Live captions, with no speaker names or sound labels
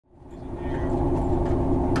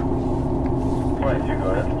Bitch,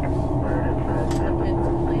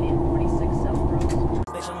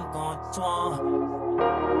 I'm going to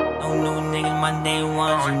no new niggas, my day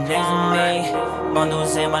ones, you next to me. Bundle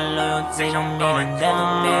say my loyalty don't mean a death to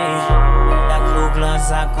me. That Ku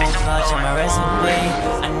Klux, I go clutch in my recipe.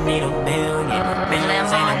 I need a billion,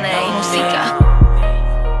 millions ain't enough.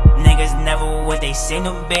 Niggas never what they seem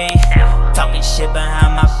to be. Talking shit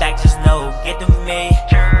behind my back, just know get to me.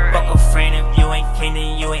 Fuck a friend if you ain't kin,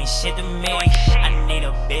 then you ain't shit to me. I need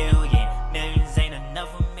a billion, millions ain't enough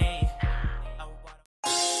for me.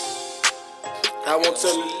 I won't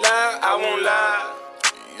tell a lie, I won't lie.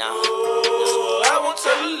 No, I won't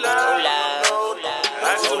tell a lie.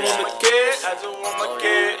 I just want my cash, I just want my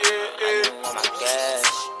cash.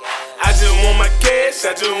 I just want my cash,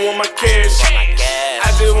 I just want my cash. I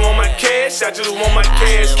just want my cash, I just want my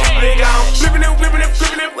cash. Nigga, I'm flipping it, flipping it,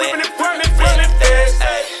 flipping it, flipping it, flipping it, flipping it fast.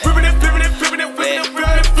 Flipping it, flipping it, flipping it, flipping it,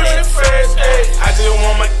 flipping it, flipping it fast. I just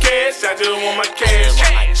want my cash, I just want my cash.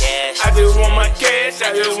 I just want my cash, I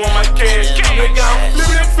just want my cash. Nigga, I'm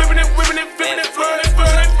flipping it, flipping it, flipping it, flipping it, flipping it,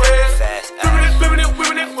 flipping it fast. Flipping it, flipping it,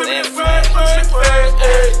 flipping it, flipping it, flipping it, flipping it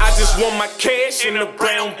fast. I just want my cash in a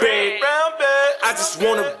brown bag. I just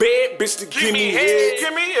want a bad bitch to give me head.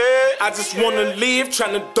 I just wanna live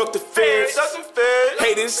tryna duck the feds.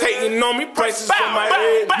 Haters hating on me, prices on my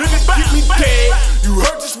head. Niggas keep me dead. You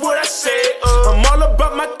heard just what I said. I'm all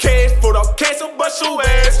about my cash. For the cash, I'll bust your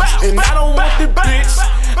ass. And I don't want the bitch,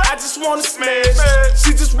 I just wanna smash.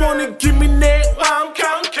 She just wanna give me neck while I'm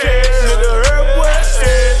counting cash. Nigga heard what I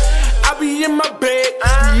said. I be in my bed.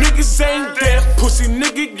 You niggas ain't deaf. Pussy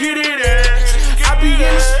nigga get it in. I be in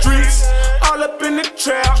the streets, all up in the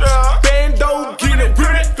trap. Bando, get it,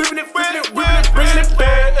 whipping it, flipping it, flipping it, whipping it, bringing it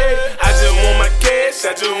back. I just want my cash,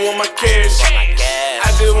 I just want my cash. I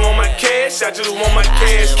just want my cash, I just want my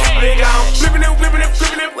cash. Nigga, I'm flipping it, flipping it,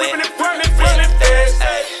 flipping it, flipping it, flipping it, flipping it fast.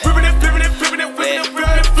 Flipping it, flipping it, flipping it, flipping it,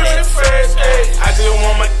 flipping it, flipping it fast. I just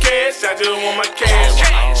want my cash, I just want my cash.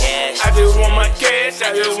 I just want my cash, I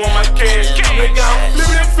just want my cash. Nigga, I'm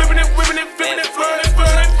flipping it, flipping it, whipping it, flipping it, flipping it,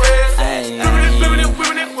 flipping it fast. Flipping it, flipping it,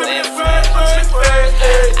 whipping it, flipping it, flipping it, flipping it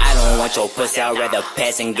fast. I don't want your pussy, I'd rather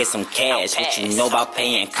pass and get some cash. What you know about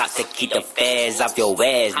paying cops to keep the feds off your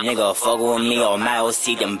ass? Nigga, fuck with me or my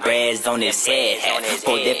see them breads on his head.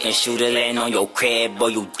 Four different shooters laying on your crib, boy,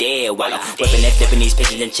 you dead. While I'm whipping and flipping these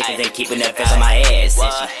bitches and chickens and keeping that fence on my ass.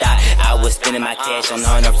 And she thought I was spending my cash on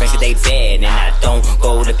her and her friends cause they bad. And I don't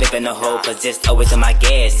go to pimping the hoe cause it's always on my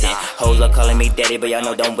gas. And hoes are calling me daddy, but y'all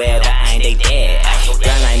know don't wear that I ain't they dead.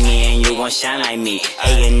 Girl like me and you gon' shine like me.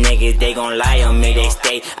 Hating niggas, they gon' lie on me, they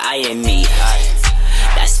stay eyeing me.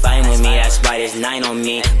 That's fine with me, that's why there's 9 on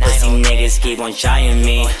me. Pussy niggas keep on trying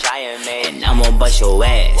me, and I'm gon' bust your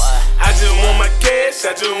ass. I just want my cash,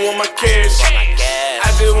 I just want my cash. I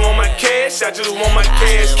just want my cash, I just want my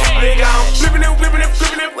cash. Nigga, I'm flipping it, flipping it,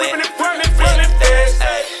 flipping it, flipping it, flipping it, flipping it fast.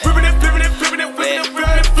 Flipping it, flipping it, flipping it, flipping it,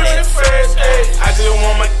 flipping it, flipping it fast. I just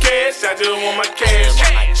want my cash, I just want my cash.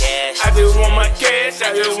 I just want my cash, I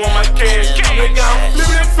just want my cash. Nigga, I'm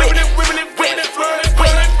flipping it, flipping it, flipping it, flipping it, flipping it,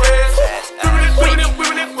 flipping it fast. Flipping it,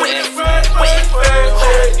 flipping it, flipping it, flipping it, flipping it,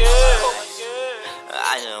 flipping it fast.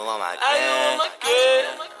 I just want my cash. I just want my cash.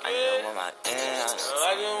 I just want my cash.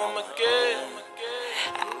 I just want my cash.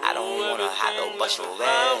 I don't wanna have no bust your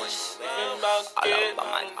ass. All about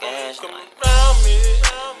my cash. Come around me.